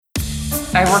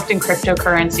I worked in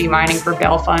cryptocurrency mining for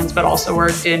bail funds, but also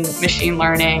worked in machine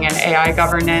learning and AI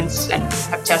governance and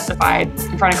have testified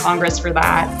in front of Congress for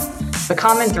that. The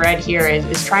common thread here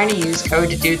is trying to use code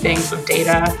to do things with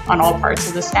data on all parts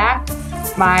of the stack.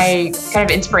 My kind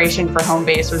of inspiration for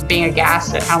Homebase was being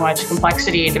aghast at how much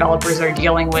complexity developers are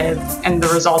dealing with and the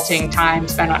resulting time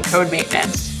spent on code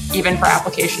maintenance, even for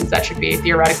applications that should be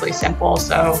theoretically simple.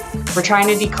 So we're trying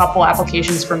to decouple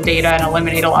applications from data and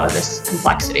eliminate a lot of this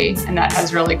complexity, and that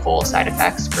has really cool side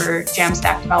effects for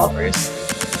Jamstack developers.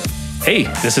 Hey,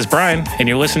 this is Brian, and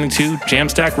you're listening to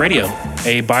Jamstack Radio,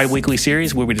 a bi-weekly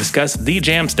series where we discuss the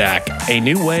Jamstack, a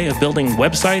new way of building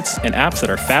websites and apps that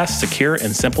are fast, secure,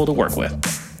 and simple to work with.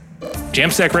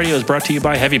 Jamstack Radio is brought to you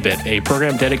by HeavyBit, a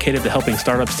program dedicated to helping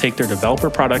startups take their developer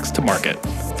products to market.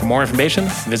 For more information,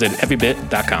 visit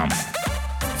heavybit.com.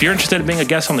 If you're interested in being a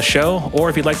guest on the show, or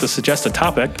if you'd like to suggest a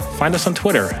topic, find us on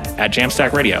Twitter at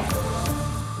Jamstack Radio.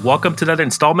 Welcome to another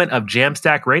installment of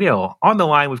Jamstack Radio. On the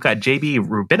line, we've got JB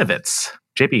Rubinovitz.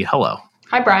 JB, hello.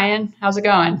 Hi, Brian. How's it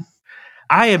going?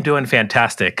 I am doing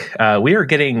fantastic. We are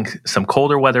getting some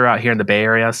colder weather out here in the Bay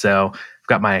Area, so I've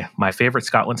got my favorite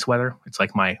Scotland sweater. It's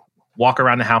like my walk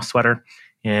around the house sweater,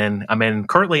 and I'm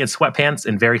currently in sweatpants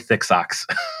and very thick socks.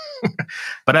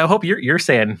 But I hope you're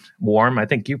staying warm. I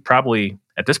think you probably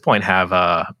at this point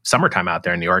have summertime out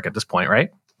there in New York at this point,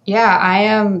 right? Yeah, I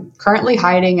am currently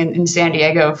hiding in San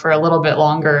Diego for a little bit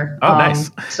longer. Oh,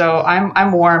 nice. So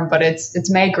I'm warm, but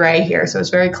it's May gray here, so it's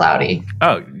very cloudy.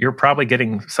 Oh, you're probably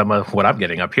getting some of what I'm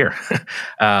getting up here,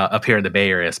 up here in the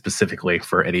Bay Area specifically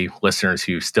for any listeners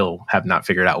who still have not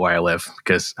figured out where I live,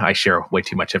 because I share way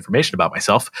too much information about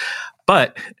myself.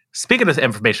 But speaking of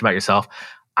information about yourself,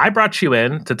 I brought you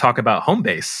in to talk about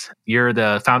Homebase. You're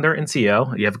the founder and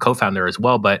CEO. You have a co-founder as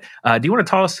well. But do you want to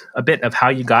tell us a bit of how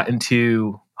you got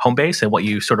into Homebase and what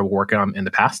you sort of work on in the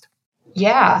past?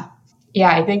 Yeah,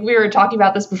 I think we were talking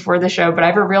about this before the show, but I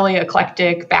have a really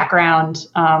eclectic background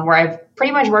where I've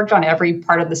pretty much worked on every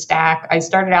part of the stack. I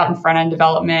started out in front-end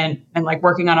development and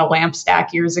working on a LAMP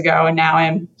stack years ago, and now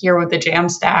I'm here with the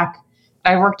Jamstack.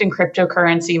 I worked in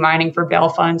cryptocurrency mining for bail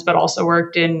funds, but also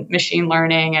worked in machine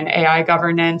learning and AI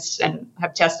governance and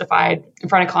have testified in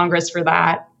front of Congress for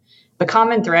that. The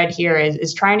common thread here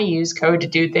is trying to use code to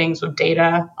do things with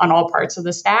data on all parts of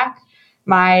the stack.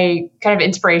 My kind of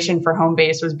inspiration for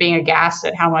Homebase was being aghast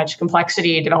at how much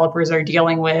complexity developers are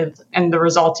dealing with and the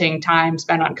resulting time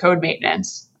spent on code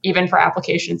maintenance, even for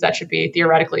applications that should be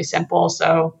theoretically simple.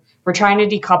 So we're trying to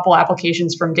decouple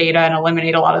applications from data and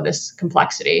eliminate a lot of this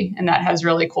complexity, and that has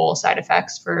really cool side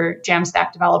effects for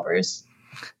Jamstack developers.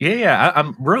 Yeah,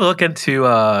 I'm really looking to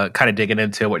kind of digging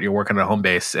into what you're working on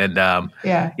Homebase, and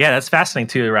yeah, that's fascinating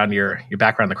too around your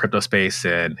background in the crypto space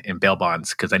and bail bonds,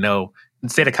 because I know in the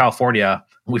state of California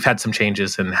we've had some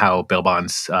changes in how bail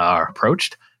bonds are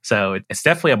approached. So it's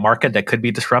definitely a market that could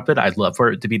be disrupted. I'd love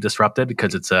for it to be disrupted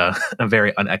because it's a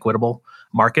very unequitable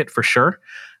market for sure.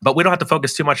 But we don't have to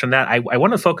focus too much on that. I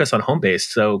want to focus on Homebase.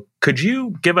 So could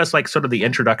you give us sort of the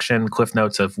introduction, cliff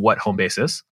notes of what Homebase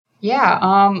is? Yeah,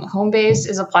 Homebase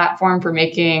is a platform for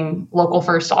making local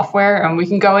first software. And we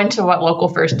can go into what local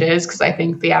first is because I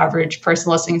think the average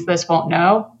person listening to this won't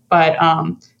know. But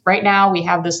right now we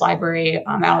have this library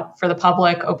out for the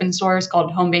public, open source,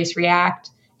 called Homebase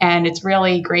React. And it's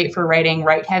really great for writing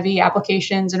write-heavy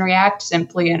applications in React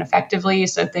simply and effectively.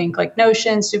 So think like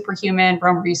Notion, Superhuman,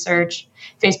 Roam Research,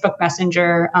 Facebook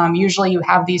Messenger. Usually you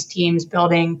have these teams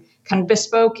building kind of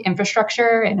bespoke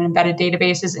infrastructure and embedded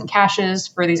databases and caches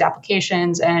for these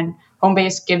applications. And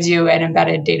Homebase gives you an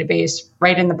embedded database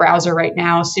right in the browser right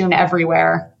now, soon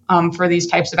everywhere for these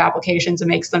types of applications. It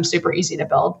makes them super easy to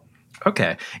build.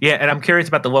 Okay. Yeah. And I'm curious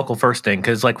about the local first thing,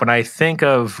 because when I think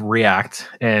of React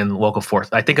and local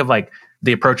first, I think of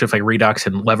the approach of Redux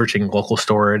and leveraging local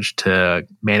storage to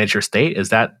manage your state. Is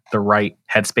that the right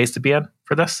headspace to be in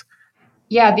for this?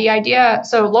 Yeah, the idea,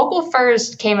 so local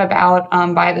first came about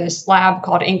by this lab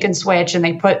called Ink and Switch, and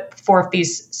they put forth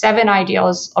these 7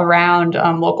 ideas around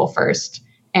local first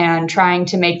and trying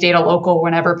to make data local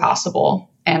whenever possible.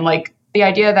 And the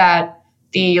idea that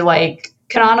the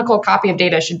canonical copy of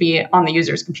data should be on the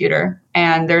user's computer.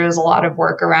 And there's a lot of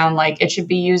work around it should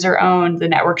be user owned. The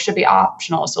network should be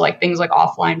optional. So things like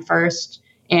offline first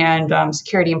and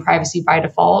security and privacy by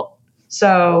default.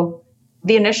 So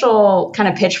the initial kind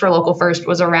of pitch for local first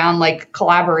was around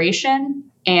collaboration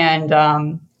and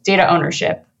data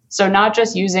ownership. So not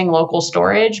just using local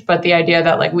storage, but the idea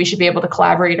that we should be able to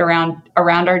collaborate around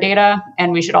our data.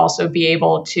 And we should also be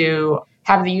able to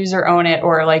have the user own it,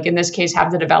 or in this case,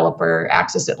 have the developer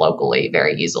access it locally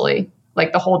very easily,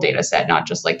 the whole data set, not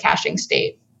just caching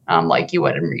state, like you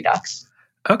would in Redux.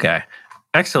 Okay.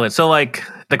 Excellent. So like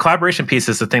the collaboration piece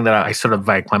is the thing that I sort of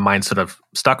like my mind sort of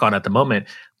stuck on at the moment.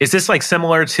 Is this like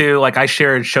similar to like I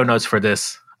shared show notes for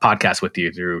this podcast with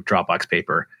you through Dropbox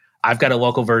Paper? I've got a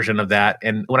local version of that.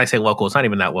 And when I say local, it's not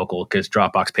even that local because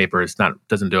Dropbox Paper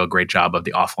doesn't do a great job of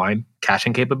the offline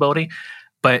caching capability.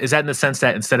 But is that in the sense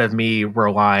that instead of me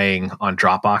relying on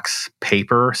Dropbox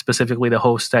Paper specifically to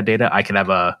host that data, I can have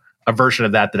a version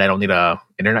of that I don't need a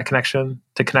internet connection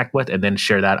to connect with and then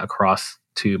share that across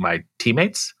to my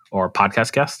teammates or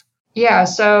podcast guests? Yeah,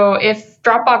 so if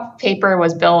Dropbox Paper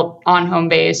was built on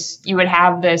Homebase, you would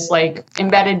have this like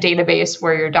embedded database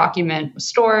where your document was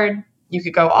stored. You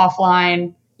could go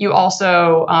offline. You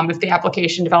also, if the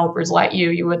application developers let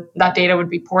you that data would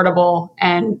be portable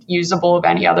and usable of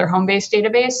any other Homebase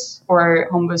database or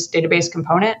Homebase database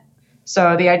component.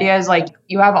 So the idea is like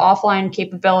you have offline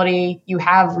capability, you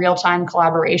have real-time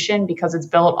collaboration because it's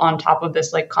built on top of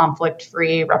this like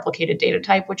conflict-free replicated data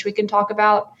type, which we can talk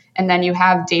about. And then you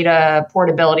have data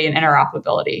portability and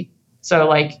interoperability. So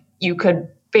like you could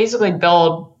basically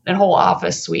build a whole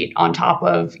Office suite on top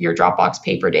of your Dropbox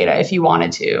Paper data if you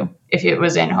wanted to, if it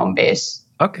was in Homebase.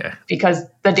 Okay. Because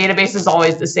the database is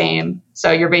always the same.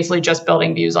 So you're basically just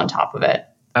building views on top of it.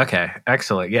 Okay,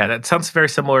 excellent. Yeah, that sounds very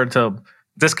similar to...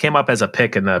 This came up as a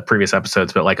pick in the previous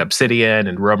episodes, but like Obsidian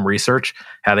and Roam Research,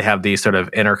 how they have these sort of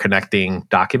interconnecting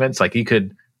documents. Like you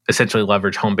could essentially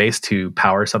leverage Homebase to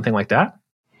power something like that.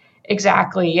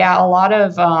 Exactly. Yeah. A lot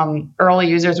of early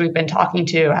users we've been talking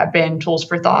to have been tools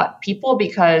for thought people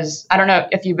because I don't know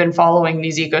if you've been following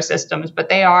these ecosystems, but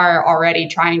they are already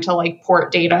trying to like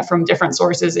port data from different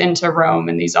sources into Roam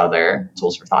and these other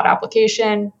tools for thought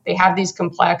application. They have these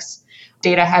complex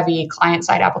data heavy client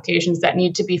side applications that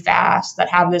need to be fast, that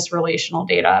have this relational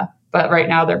data. But right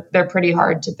now they're pretty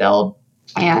hard to build.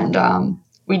 And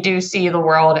we do see the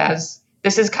world as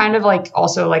this is kind of like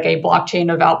also like a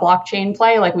blockchain without blockchain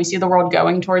play. Like we see the world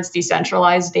going towards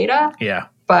decentralized data. Yeah.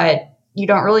 But you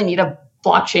don't really need a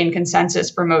blockchain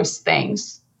consensus for most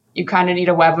things. You kind of need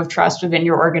a web of trust within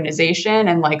your organization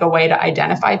and like a way to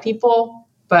identify people.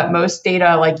 But most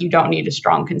data, like you don't need a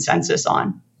strong consensus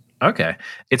on. Okay.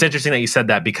 It's interesting that you said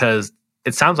that because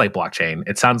it sounds like blockchain.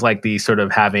 It sounds like the sort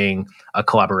of having a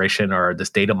collaboration or this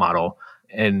data model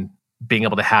and being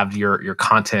able to have your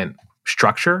content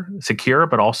structure secure,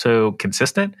 but also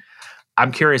consistent.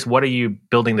 I'm curious, what are you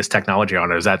building this technology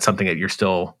on? Or is that something that you're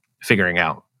still figuring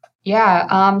out?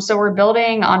 Yeah. So we're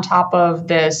building on top of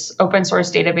this open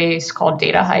source database called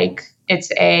DataHike.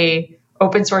 It's a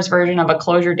open source version of a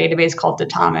Clojure database called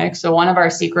Datomic. So one of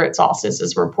our secret sauces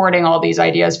is we're porting all these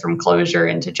ideas from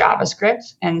Clojure into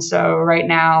JavaScript. And so right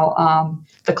now,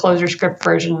 the Clojure script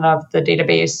version of the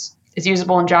database is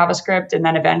usable in JavaScript. And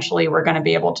then eventually we're going to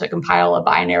be able to compile a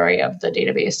binary of the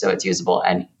database. So it's usable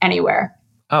anywhere.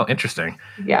 Oh, interesting.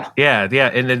 Yeah. Yeah.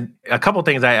 And then a couple of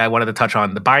things I wanted to touch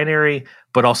on, the binary,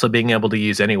 but also being able to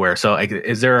use anywhere. So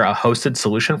is there a hosted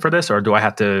solution for this, or do I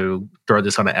have to throw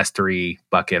this on an S3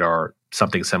 bucket or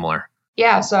something similar?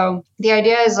 Yeah. So the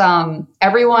idea is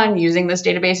everyone using this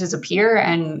database is a peer.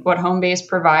 And what Homebase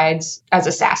provides as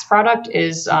a SaaS product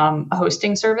is a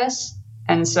hosting service.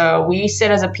 And so we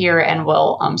sit as a peer and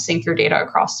will sync your data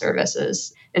across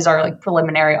services is our like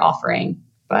preliminary offering.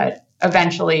 But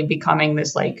eventually becoming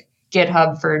this like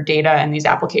GitHub for data and these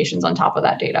applications on top of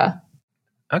that data.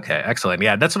 Okay, excellent.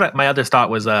 Yeah, that's what my other thought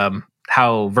was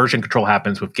how version control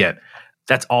happens with Git.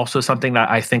 That's also something that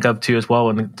I think of too as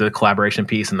well in the collaboration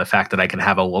piece and the fact that I can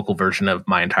have a local version of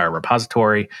my entire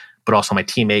repository, but also my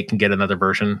teammate can get another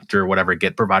version through whatever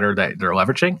Git provider that they're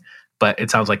leveraging. But it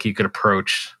sounds like you could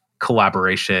approach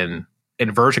collaboration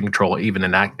and version control even in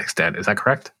that extent. Is that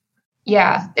correct?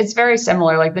 Yeah, it's very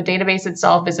similar. Like the database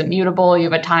itself is immutable. You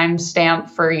have a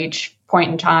timestamp for each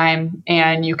point in time,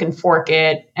 and you can fork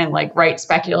it and like write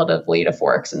speculatively to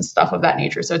forks and stuff of that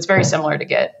nature. So it's very similar to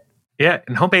Git. Yeah,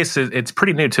 and Homebase it's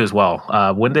pretty new too as well.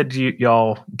 When did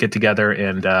y'all get together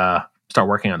and start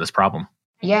working on this problem?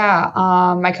 Yeah,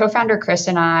 my co-founder Chris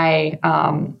and I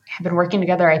have been working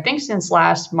together, I think, since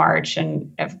last March,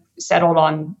 and have settled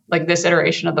on like this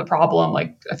iteration of the problem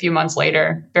like a few months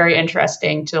later. Very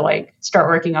interesting to like start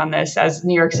working on this as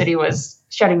New York City was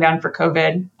shutting down for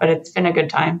COVID, but it's been a good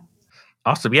time.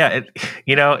 Awesome. Yeah,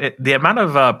 the amount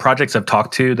of projects I've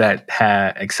talked to that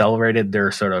have accelerated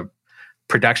their sort of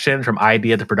production from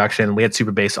idea to production. We had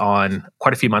Supabase on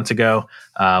quite a few months ago.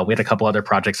 We had a couple other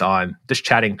projects on just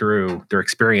chatting through their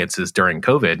experiences during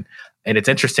COVID. And it's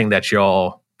interesting that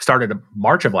y'all started in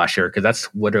March of last year because that's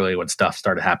literally when stuff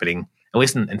started happening. At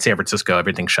least in San Francisco,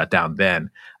 everything shut down then.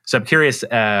 So I'm curious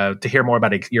to hear more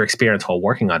about your experience while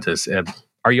working on this.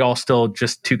 Are you all still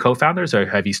just two co-founders, or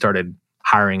have you started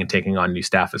hiring and taking on new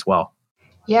staff as well?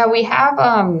 Yeah, we have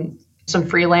some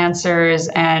freelancers,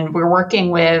 and we're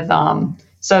working with.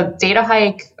 So Data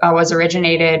Hike was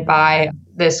originated by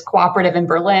this cooperative in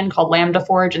Berlin called Lambda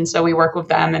Forge, and so we work with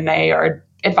them, and they are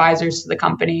advisors to the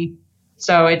company.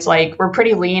 So it's like we're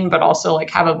pretty lean, but also like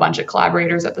have a bunch of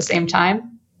collaborators at the same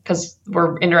time because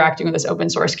we're interacting with this open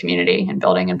source community and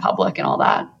building in public and all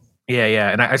that.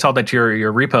 Yeah. And I saw that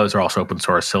your repos are also open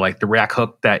source. So like the React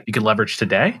hook that you can leverage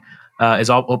today is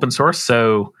all open source.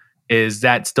 So is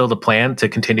that still the plan to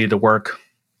continue to work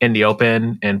in the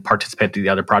open and participate in the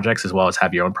other projects as well as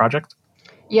have your own project?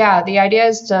 Yeah, the idea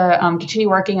is to continue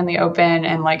working in the open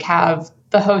and like have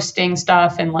the hosting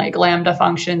stuff and like Lambda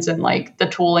functions and like the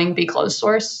tooling be closed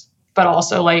source, but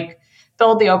also like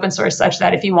build the open source such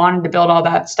that if you wanted to build all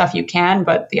that stuff, you can.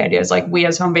 But the idea is like we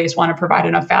as Homebase want to provide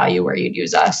enough value where you'd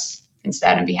use us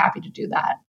instead and be happy to do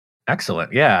that.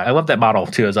 Excellent. Yeah, I love that model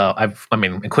too. As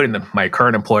including my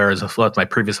current employer as well as my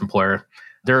previous employer.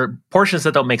 There are portions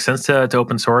that don't make sense to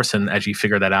open source, and as you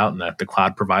figure that out, and the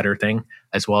cloud provider thing,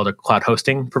 as well as the cloud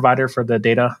hosting provider for the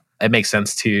data, it makes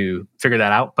sense to figure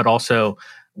that out. But also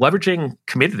leveraging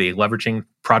community, leveraging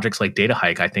projects like Data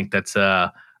Hike, I think that's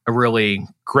a really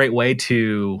great way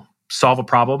to solve a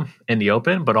problem in the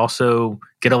open, but also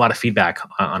get a lot of feedback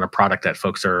on a product that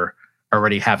folks are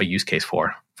already have a use case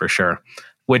for sure.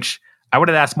 Which I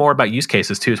wanted to ask more about use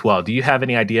cases too as well. Do you have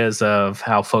any ideas of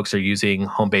how folks are using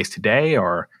Homebase today,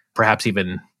 or perhaps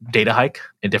even Data Hike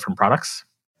in different products?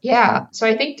 Yeah. So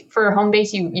I think for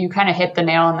Homebase, you kind of hit the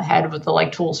nail on the head with the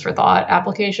like tools for thought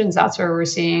applications. That's where we're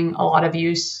seeing a lot of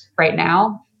use right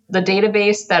now. The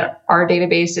database that our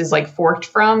database is like forked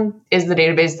from is the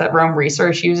database that Rome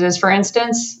Research uses, for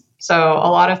instance.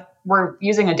 So we're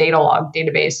using a data log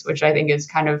database, which I think is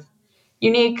kind of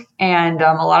unique. And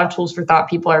a lot of tools for thought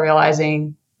people are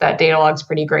realizing that data log's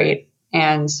pretty great.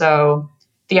 And so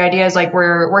the idea is like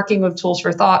we're working with tools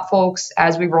for thought folks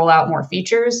as we roll out more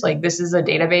features. Like this is a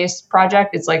database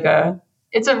project. It's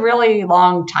a really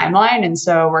long timeline. And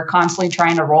so we're constantly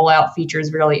trying to roll out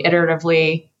features really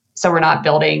iteratively. So we're not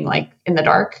building like in the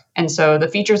dark. And so the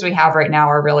features we have right now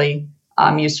are really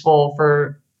useful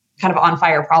for kind of on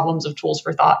fire problems of tools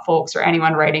for thought folks or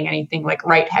anyone writing anything like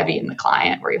write heavy in the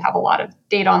client where you have a lot of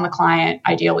data on the client.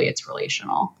 Ideally, it's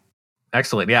relational.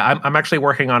 Excellent. Yeah, I'm actually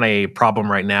working on a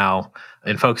problem right now.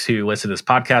 And folks who listen to this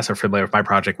podcast are familiar with my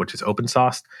project, which is open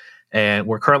source. And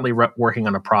we're currently working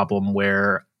on a problem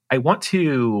where I want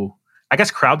to, I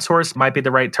guess crowdsource might be the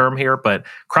right term here, but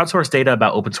crowdsource data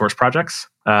about open source projects.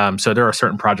 So there are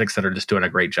certain projects that are just doing a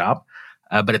great job,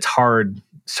 but it's hard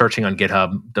searching on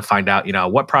GitHub to find out,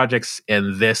 what projects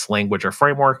in this language or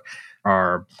framework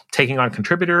are taking on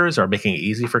contributors or making it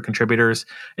easy for contributors.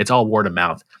 It's all word of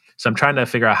mouth. So I'm trying to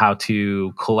figure out how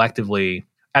to collectively,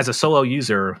 as a solo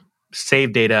user,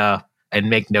 save data and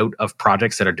make note of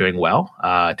projects that are doing well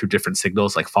through different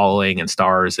signals like following and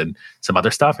stars and some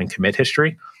other stuff and commit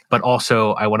history. But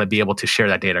also I want to be able to share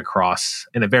that data across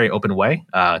in a very open way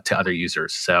to other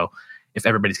users. So if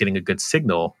everybody's getting a good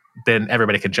signal, then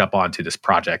everybody can jump onto this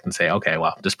project and say, okay,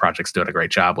 well, this project's doing a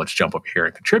great job. Let's jump over here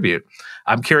and contribute.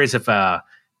 I'm curious if that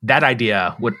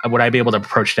idea, would I be able to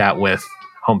approach that with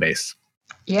Homebase?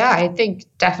 Yeah, I think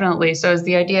definitely. So is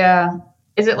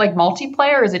it like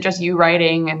multiplayer or is it just you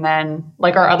writing and then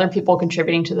like are other people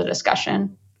contributing to the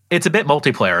discussion? It's a bit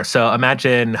multiplayer. So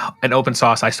imagine an open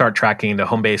source, I start tracking the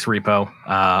Homebase repo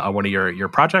on one of your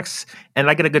projects, and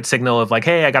I get a good signal of like,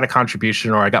 hey, I got a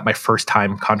contribution or I got my first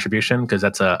time contribution, because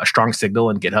that's a strong signal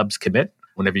in GitHub's commit.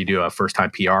 Whenever you do a first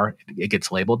time PR, it gets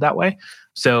labeled that way.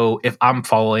 So if I'm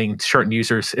following certain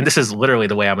users, and this is literally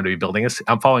the way I'm going to be building this,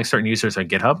 I'm following certain users on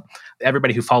GitHub.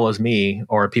 Everybody who follows me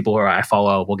or people who I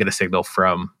follow will get a signal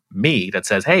from me that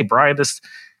says, hey, Brian,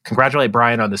 congratulate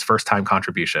Brian on this first time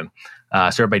contribution.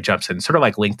 So everybody jumps in, sort of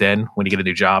like LinkedIn when you get a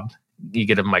new job, you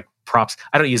get them like props.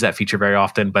 I don't use that feature very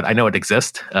often, but I know it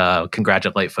exists.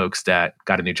 Congratulate folks that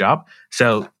got a new job.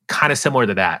 So kind of similar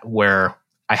to that, where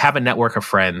I have a network of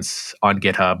friends on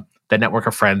GitHub. That network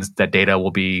of friends, that data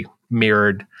will be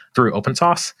mirrored through open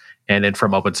source. And then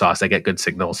from open source, I get good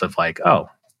signals of like, oh,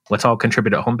 let's all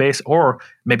contribute at Homebase, or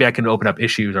maybe I can open up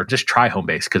issues or just try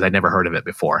Homebase because I never heard of it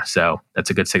before. So that's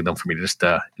a good signal for me to just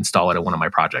install it in one of my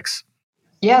projects.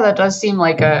 Yeah, that does seem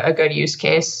like a good use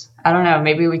case. I don't know.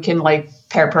 Maybe we can like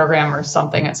pair program or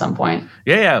something at some point.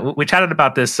 Yeah. We chatted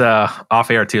about this off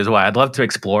air too as well. I'd love to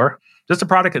explore just the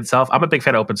product itself. I'm a big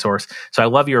fan of open source. So I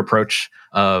love your approach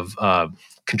of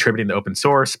contributing to open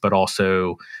source, but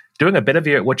also doing a bit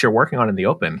of what you're working on in the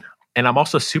open. And I'm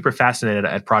also super fascinated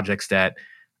at projects that,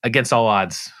 against all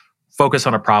odds, focused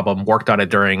on a problem, worked on it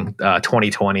during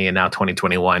 2020 and now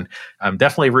 2021. I'm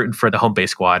definitely rooting for the Homebase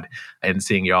squad and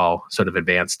seeing y'all sort of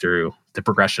advance through the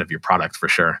progression of your product for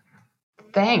sure.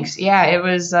 Thanks. Yeah, it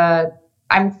was,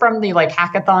 I'm from the like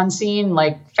hackathon scene,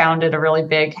 like founded a really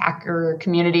big hacker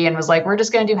community and was like, we're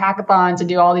just going to do hackathons and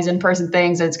do all these in-person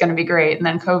things. And it's going to be great. And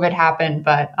then COVID happened.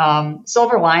 But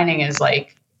silver lining is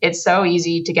like, it's so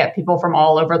easy to get people from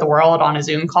all over the world on a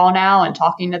Zoom call now and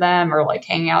talking to them or like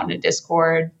hanging out in a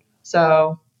Discord.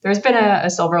 So there's been a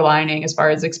silver lining as far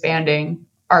as expanding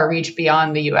our reach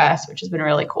beyond the US, which has been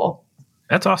really cool.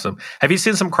 That's awesome. Have you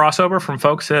seen some crossover from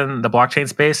folks in the blockchain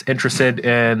space interested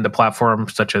in the platform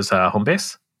such as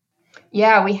Homebase?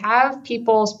 Yeah, we have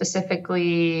people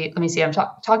specifically, let me see, I'm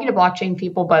talking to blockchain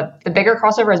people, but the bigger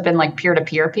crossover has been like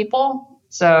peer-to-peer people.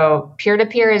 So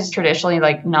peer-to-peer is traditionally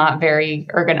like not very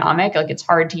ergonomic, like it's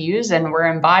hard to use. And we're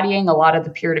embodying a lot of the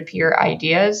peer-to-peer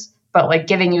ideas, but like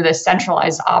giving you this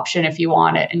centralized option if you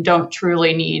want it and don't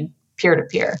truly need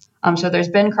peer-to-peer. So there's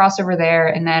been crossover there.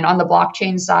 And then on the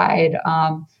blockchain side,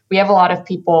 we have a lot of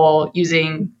people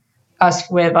using us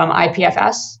with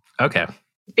IPFS. Okay.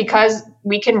 Because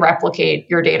we can replicate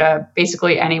your data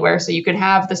basically anywhere. So you can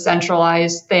have the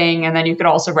centralized thing, and then you could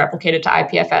also replicate it to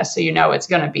IPFS so you know it's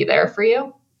going to be there for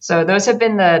you. So those have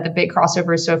been the big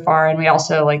crossovers so far. And we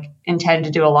also like intend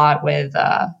to do a lot with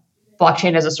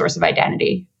blockchain as a source of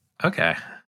identity. Okay.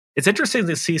 It's interesting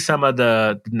to see some of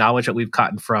the knowledge that we've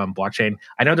gotten from blockchain.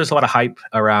 I know there's a lot of hype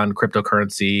around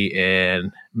cryptocurrency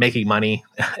and making money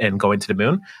and going to the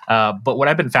moon. But what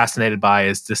I've been fascinated by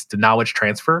is just the knowledge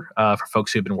transfer for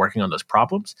folks who've been working on those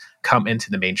problems come into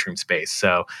the mainstream space.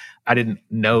 So I didn't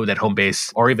know that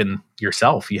Homebase or even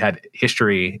yourself, you had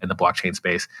history in the blockchain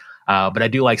space. But I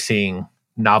do like seeing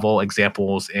novel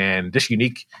examples and just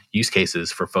unique use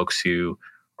cases for folks who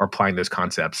are applying those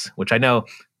concepts, which I know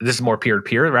this is more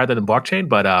peer-to-peer rather than blockchain,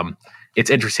 but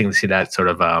it's interesting to see that sort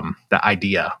of that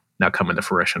idea now come into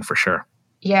fruition for sure.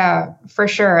 Yeah, for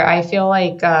sure. I feel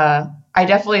like I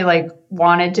definitely like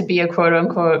wanted to be a quote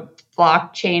unquote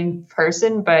blockchain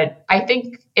person, but I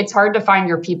think it's hard to find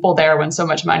your people there when so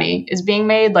much money is being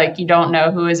made. Like you don't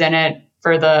know who is in it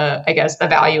for the, I guess, the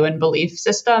value and belief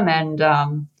system. And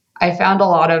I found a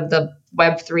lot of the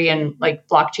Web3 and like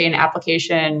blockchain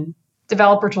application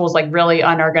developer tools like really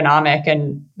unergonomic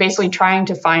and basically trying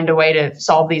to find a way to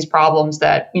solve these problems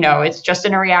that, you know, it's just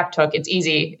in a React hook. It's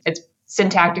easy. It's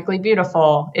syntactically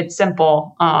beautiful. It's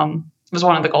simple. Was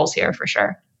one of the goals here for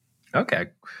sure. Okay,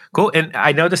 cool. And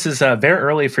I know this is very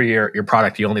early for your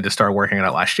product. You only just started working on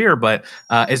it last year, but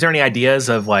is there any ideas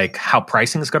of like how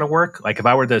pricing is going to work? Like if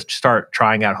I were to start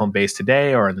trying out Homebase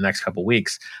today or in the next couple of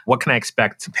weeks, what can I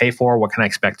expect to pay for? What can I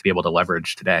expect to be able to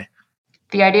leverage today?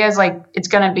 The idea is like it's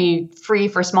going to be free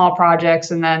for small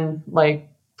projects and then like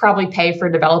probably pay for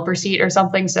developer seat or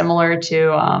something similar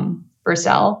to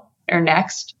Vercel or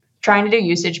Next. Trying to do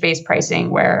usage-based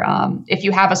pricing where if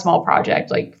you have a small project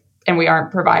like and we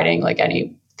aren't providing like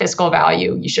any fiscal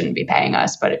value, you shouldn't be paying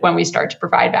us. But when we start to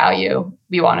provide value,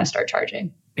 we want to start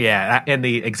charging. Yeah, and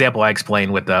the example I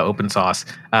explained with the open source,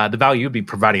 the value you'd be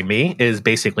providing me is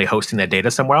basically hosting that data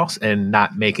somewhere else and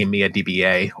not making me a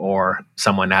DBA or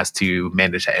someone has to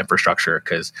manage that infrastructure.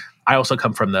 Because I also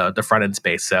come from the front end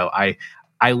space, so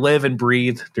I live and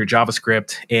breathe through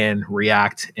JavaScript and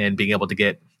React and being able to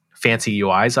get fancy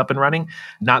UIs up and running,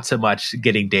 not so much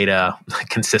getting data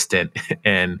consistent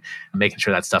and making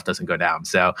sure that stuff doesn't go down.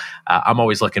 So I'm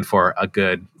always looking for a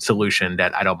good solution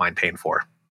that I don't mind paying for.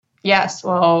 Yes,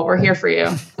 well, we're here for you,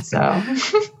 so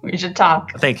we should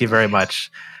talk. Thank you very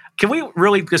much. Can we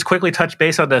really just quickly touch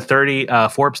base on the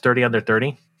Forbes 30 under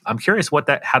 30? I'm curious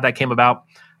how that came about.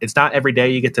 It's not every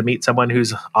day you get to meet someone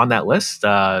who's on that list.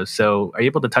 So are you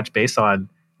able to touch base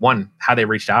on, one, how they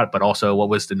reached out, but also what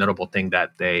was the notable thing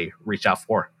that they reached out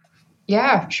for?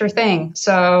 Yeah, sure thing.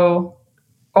 So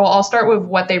I'll start with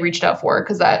what they reached out for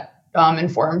because that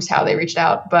informs how they reached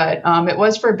out. But it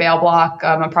was for Bailblock,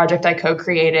 a project I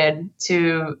co-created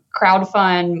to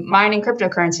crowdfund mining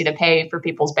cryptocurrency to pay for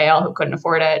people's bail who couldn't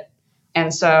afford it.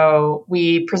 And so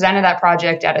we presented that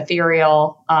project at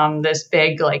Ethereal, this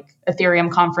big like Ethereum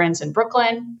conference in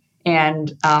Brooklyn.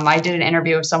 And I did an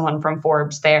interview with someone from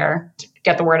Forbes there to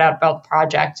get the word out about the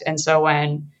project. And so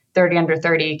when 30 under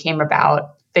 30 came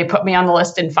about, they put me on the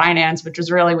list in finance, which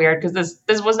was really weird because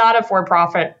this was not a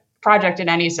for-profit project in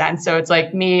any sense. So it's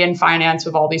like me in finance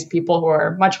with all these people who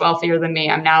are much wealthier than me.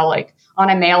 I'm now like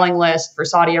on a mailing list for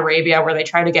Saudi Arabia where they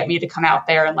try to get me to come out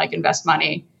there and like invest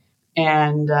money.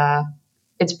 And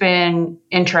it's been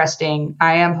interesting.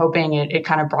 I am hoping it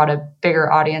kind of brought a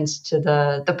bigger audience to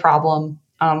the problem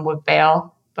with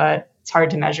bail, but it's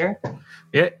hard to measure.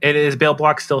 Yeah, and is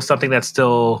Bailblock still something that's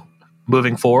still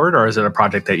moving forward, or is it a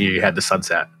project that you had to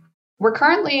sunset? We're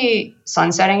currently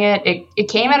sunsetting it. It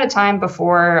came at a time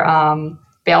before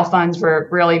bail funds were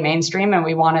really mainstream, and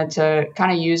we wanted to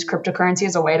kind of use cryptocurrency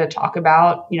as a way to talk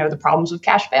about, the problems with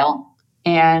cash bail.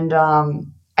 And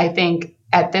I think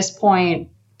at this point,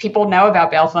 people know about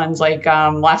bail funds. Like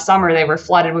last summer, they were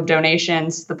flooded with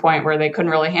donations to the point where they couldn't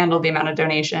really handle the amount of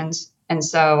donations. And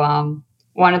so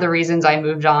one of the reasons I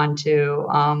moved on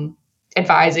to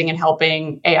advising and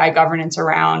helping AI governance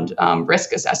around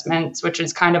risk assessments, which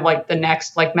is kind of like the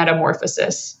next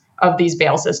metamorphosis of these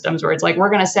bail systems, where it's like, we're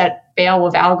going to set bail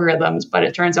with algorithms, but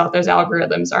it turns out those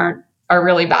algorithms are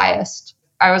really biased.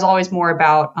 I was always more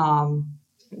about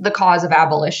the cause of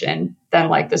abolition than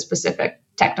like the specific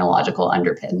technological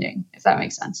underpinning, if that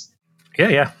makes sense.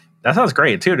 Yeah. That sounds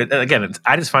great too. Again,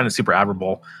 I just find it super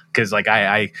admirable because like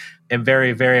I am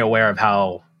very, very aware of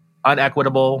how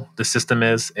unequitable the system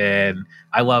is. And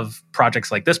I love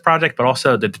projects like this project, but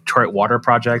also the Detroit Water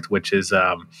Project, which is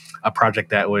a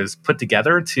project that was put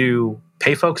together to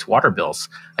pay folks water bills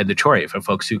in Detroit for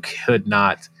folks who could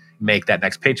not make that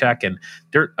next paycheck. And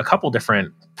there are a couple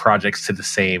different projects in the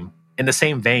same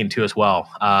vein too as well,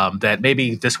 that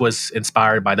maybe this was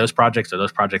inspired by those projects or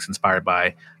those projects inspired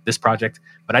by this project.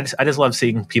 But I just love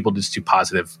seeing people just do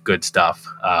positive, good stuff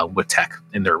with tech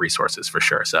in their resources for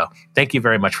sure. So thank you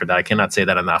very much for that. I cannot say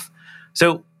that enough.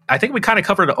 So I think we kind of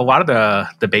covered a lot of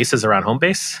the bases around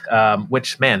Homebase,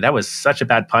 which, man, that was such a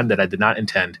bad pun that I did not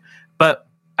intend. But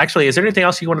actually, is there anything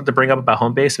else you wanted to bring up about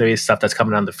Homebase? Maybe stuff that's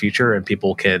coming out in the future and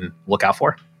people can look out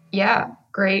for? Yeah,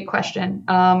 great question.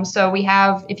 So we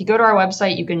have, if you go to our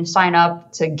website, you can sign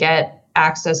up to get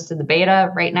access to the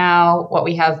beta. Right now, what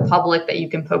we have public that you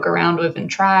can poke around with and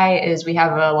try is we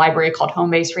have a library called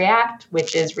Homebase React,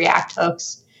 which is React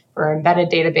hooks for embedded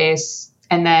database.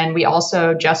 And then we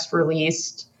also just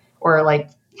released, or like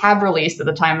have released at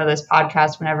the time of this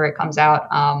podcast, whenever it comes out,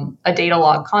 a data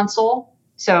log console.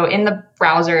 So in the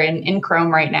browser, in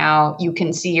Chrome right now, you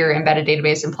can see your embedded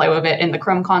database and play with it in the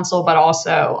Chrome console. But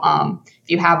also, if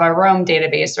you have a Roam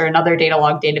database or another data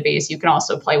log database, you can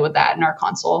also play with that in our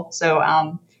console. So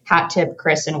hat tip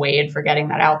Chris and Wade for getting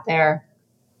that out there.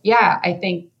 Yeah, I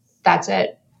think that's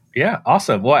it. Yeah,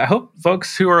 awesome. Well, I hope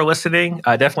folks who are listening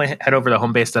definitely head over to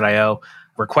homebase.io,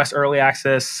 request early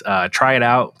access, try it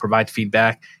out, provide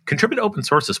feedback, contribute to open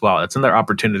source as well. That's another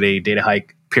opportunity.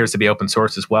 DataHike appears to be open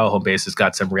source as well. Homebase has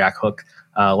got some React Hook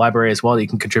library as well that you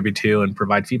can contribute to and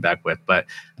provide feedback with. But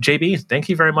JB, thank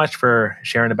you very much for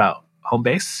sharing about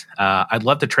Homebase. I'd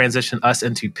love to transition us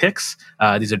into picks.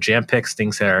 These are jam picks,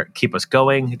 things that keep us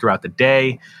going throughout the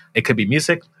day. It could be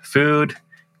music, food,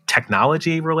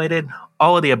 technology related,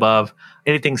 all of the above.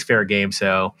 Anything's fair game.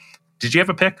 So did you have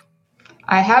a pick?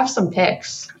 I have some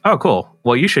picks. Oh, cool.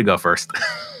 Well, you should go first.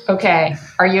 Okay.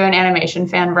 Are you an animation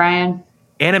fan, Brian?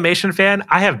 Animation fan?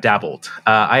 I have dabbled.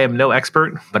 I am no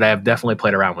expert, but I have definitely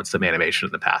played around with some animation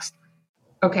in the past.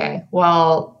 Okay.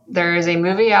 Well, there is a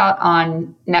movie out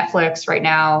on Netflix right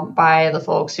now by the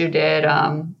folks who did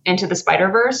Into the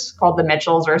Spider-Verse called The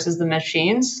Mitchells versus the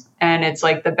Machines. And it's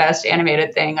like the best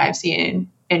animated thing I've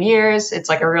seen in years. It's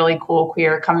like a really cool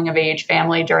queer coming of age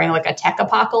family during like a tech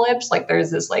apocalypse. Like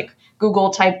there's this like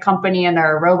Google type company and there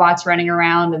are robots running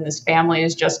around and this family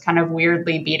is just kind of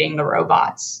weirdly beating the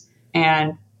robots.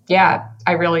 And yeah,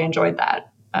 I really enjoyed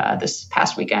that this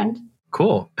past weekend.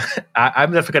 Cool.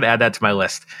 I'm definitely going to add that to my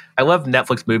list. I love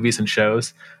Netflix movies and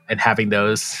shows and having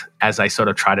those as I sort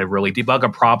of try to really debug a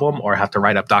problem or have to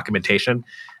write up documentation.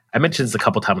 I mentioned this a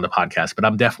couple times on the podcast, but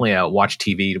I'm definitely a watch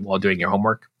TV while doing your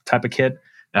homework type of kid.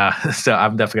 So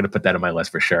I'm definitely going to put that on my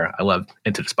list for sure. I love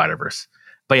Into the Spider-Verse.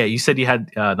 But yeah, you said you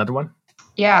had another one?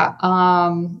 Yeah.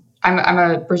 I'm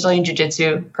a Brazilian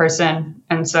Jiu-Jitsu person.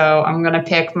 And so I'm going to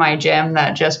pick my gym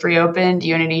that just reopened,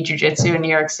 Unity Jiu-Jitsu in New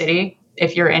York City.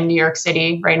 If you're in New York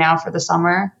City right now for the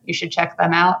summer, you should check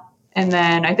them out. And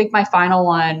then I think my final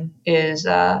one is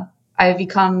I've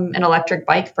become an electric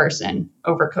bike person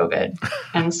over COVID.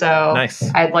 And so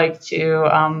nice. I'd like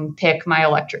to pick my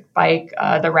electric bike,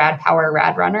 the Rad Power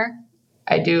Rad Runner.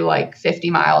 I do like 50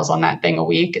 miles on that thing a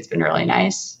week. It's been really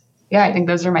nice. Yeah, I think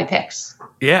those are my picks.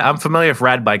 Yeah, I'm familiar with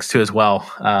rad bikes too as well.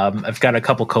 I've got a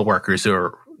couple coworkers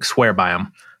who swear by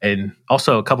them. And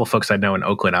also a couple folks I know in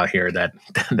Oakland out here that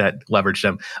leverage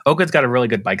them. Oakland's got a really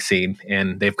good bike scene,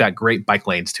 and they've got great bike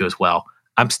lanes too as well.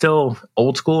 I'm still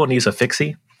old school and use a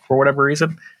fixie for whatever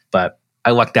reason, but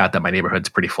I lucked out that my neighborhood's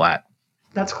pretty flat.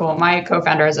 That's cool. My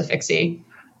co-founder has a fixie.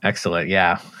 Excellent.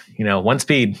 Yeah. One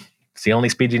speed. It's the only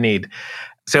speed you need.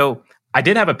 So I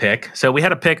did have a pick. So we had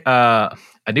to pick a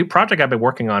new project I've been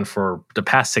working on for the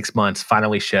past 6 months,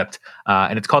 finally shipped,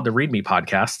 and it's called the README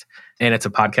podcast. And it's a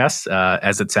podcast,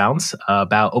 as it sounds,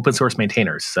 about open source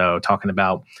maintainers. So talking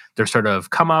about their sort of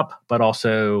come up, but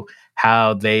also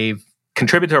how they've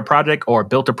contributed to a project or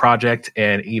built a project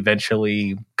and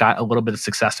eventually got a little bit of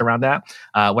success around that.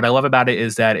 What I love about it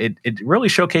is that it really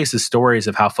showcases stories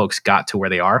of how folks got to where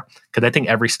they are. Because I think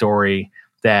every story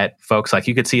that folks, like,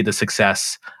 you could see the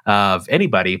success of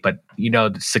anybody, but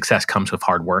the success comes with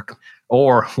hard work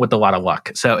or with a lot of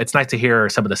luck. So it's nice to hear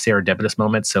some of the serendipitous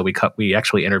moments. So we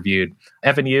actually interviewed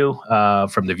Evan Yu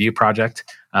from the Vue project,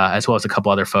 as well as a couple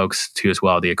other folks too as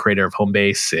well, the creator of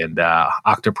Homebase and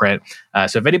Octoprint.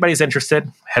 So if anybody's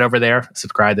interested, head over there,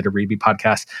 subscribe to the README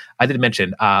podcast. I did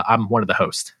mention I'm one of the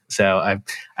hosts. So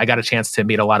I got a chance to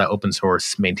meet a lot of open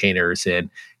source maintainers and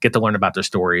get to learn about their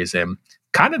stories and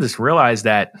kind of just realize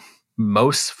that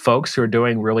most folks who are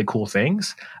doing really cool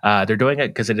things, they're doing it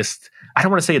because I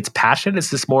don't want to say it's passion. It's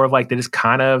just more of like they just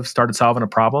kind of started solving a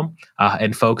problem,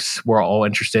 and folks were all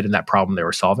interested in that problem they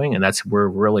were solving. And that's where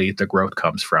really the growth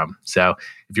comes from. So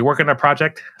if you're working on a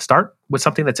project, start with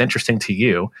something that's interesting to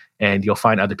you, and you'll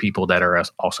find other people that are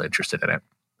also interested in it.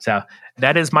 So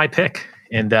that is my pick.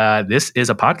 And this is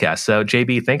a podcast. So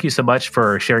JB, thank you so much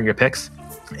for sharing your picks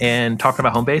and talking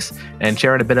about Homebase and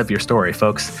sharing a bit of your story,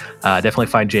 folks. Definitely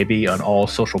find JB on all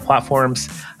social platforms,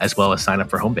 as well as sign up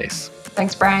for Homebase.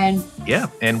 Thanks, Brian. Yeah.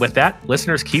 And with that,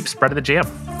 listeners, keep spreading the jam.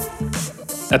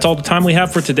 That's all the time we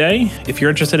have for today. If you're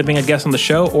interested in being a guest on the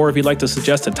show, or if you'd like to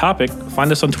suggest a topic,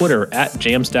 find us on Twitter at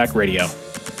Jamstack Radio.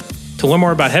 To learn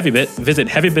more about Heavybit, visit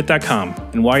heavybit.com.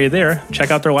 And while you're there, check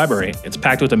out their library. It's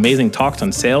packed with amazing talks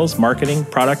on sales, marketing,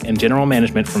 product, and general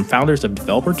management from founders of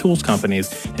developer tools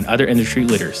companies and other industry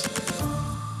leaders.